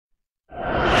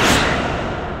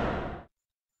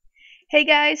Hey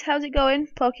guys, how's it going?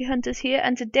 Pokehunters here,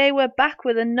 and today we're back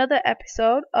with another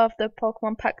episode of the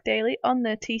Pokemon Pack Daily on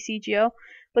the TCGO.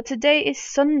 But today is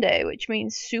Sunday, which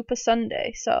means Super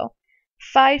Sunday, so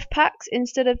 5 packs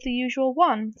instead of the usual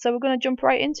 1. So we're going to jump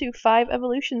right into 5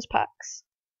 Evolutions packs.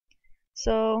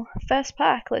 So, first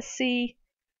pack, let's see.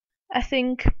 I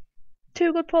think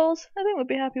 2 good pulls. I think we'd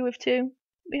be happy with 2.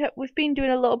 We've been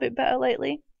doing a little bit better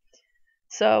lately.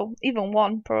 So, even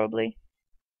 1 probably.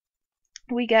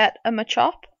 We get a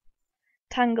Machop,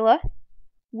 Tangela,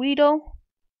 Weedle,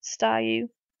 Staryu,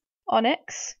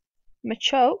 Onix,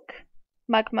 Machoke,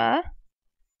 Magmar,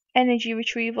 Energy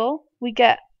Retrieval. We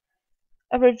get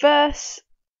a reverse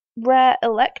rare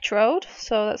Electrode,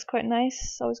 so that's quite nice.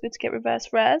 It's always good to get reverse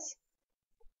rares.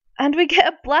 And we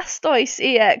get a Blastoise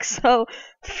EX, so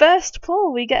first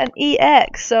pull we get an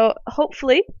EX, so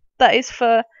hopefully that is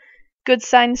for good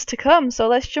signs to come. So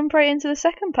let's jump right into the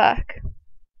second pack.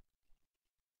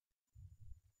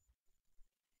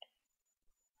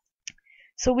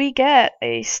 So we get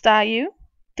a Staryu,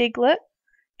 Diglett,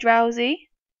 Drowsy,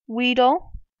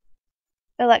 Weedle,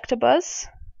 Electabuzz,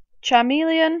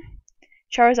 Charmeleon,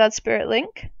 Charizard Spirit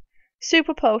Link,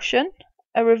 Super Potion,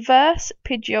 a reverse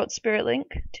Pidgeot Spirit Link,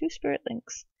 2 Spirit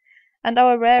Links, and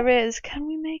our rare is, can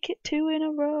we make it 2 in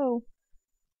a row?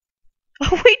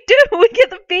 Oh, we do! We get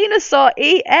the Venusaur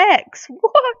EX!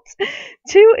 What?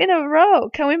 2 in a row!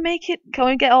 Can we make it? Can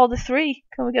we get all the 3?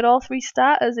 Can we get all 3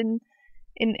 starters in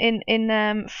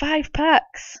 5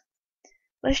 packs?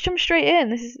 Let's jump straight in.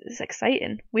 This is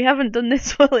exciting. We haven't done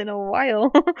this well in a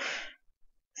while.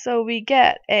 So we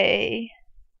get a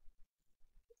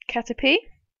Caterpie,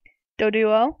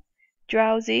 Doduo,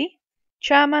 Drowsy,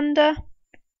 Charmander,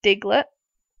 Diglett,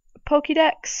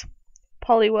 Pokédex,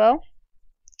 Poliwhirl.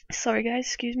 Sorry guys,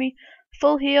 excuse me.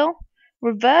 Full heal,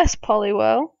 reverse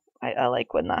Poliwhirl. I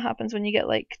like when that happens, when you get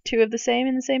like 2 of the same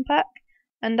in the same pack.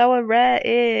 And our rare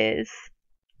is,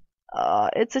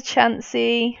 it's a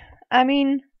Chansey. I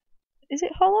mean, is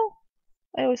it hollow?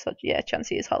 I always thought, yeah,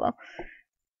 Chansey is hollow.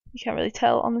 You can't really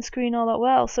tell on the screen all that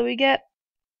well. So we get,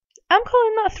 I'm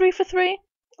calling that 3 for 3,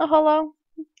 a hollow,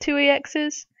 2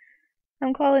 EXs.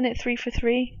 I'm calling it 3 for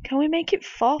 3. Can we make it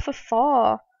 4 for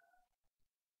 4?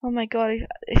 Oh my god,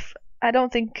 if I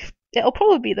don't think, it'll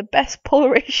probably be the best pull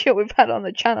ratio we've had on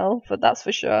the channel, but that's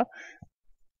for sure.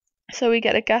 So we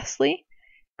get a Ghastly,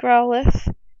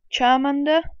 Growlithe,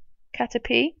 Charmander,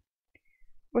 Caterpie,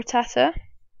 Rattata,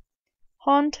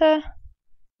 Haunter,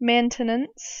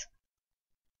 Maintenance.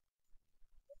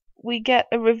 We get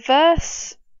a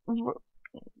reverse,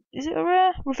 is it a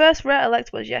rare? Reverse rare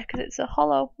Electabuzz, yeah, because it's a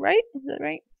hollow, right? Is that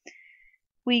right?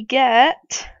 We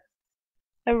get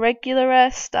a regular rare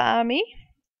Starmie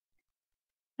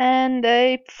and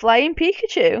a flying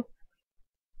Pikachu.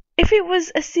 If it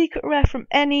was a secret rare from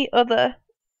any other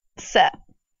set,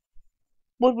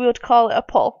 we would call it a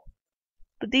pull.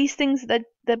 But these things,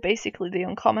 they're basically the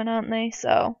uncommon, aren't they?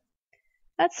 So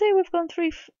I'd say we've gone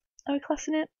 3. Are we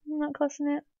classing it? I'm not classing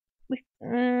it.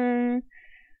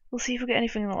 We'll see if we get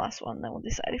anything in the last one, then we'll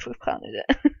decide if we've counted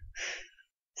it.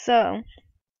 So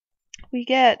we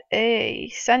get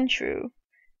a Sandshrew,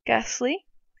 Ghastly,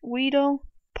 Weedle,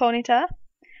 Ponyta,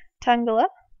 Tangela,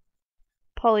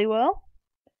 Poliwhirl,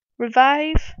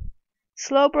 Revive,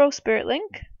 Slowbro Spirit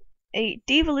Link, a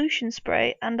Devolution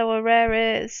Spray, and our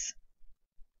rare is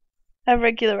a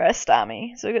regular rare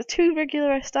Starmie. So we got 2 regular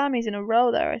rare Starmies in a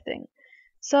row there, I think.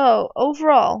 So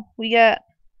overall, we get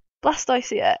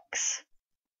Blastoise EX,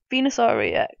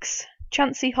 Venusaur EX,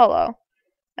 Chansey Hollow,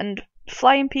 and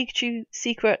Flying Pikachu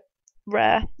Secret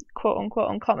Rare, quote unquote,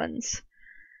 uncommons.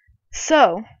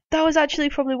 So that was actually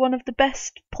probably one of the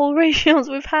best pull ratios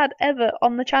we've had ever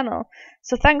on the channel.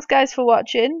 So thanks guys for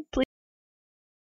watching. Please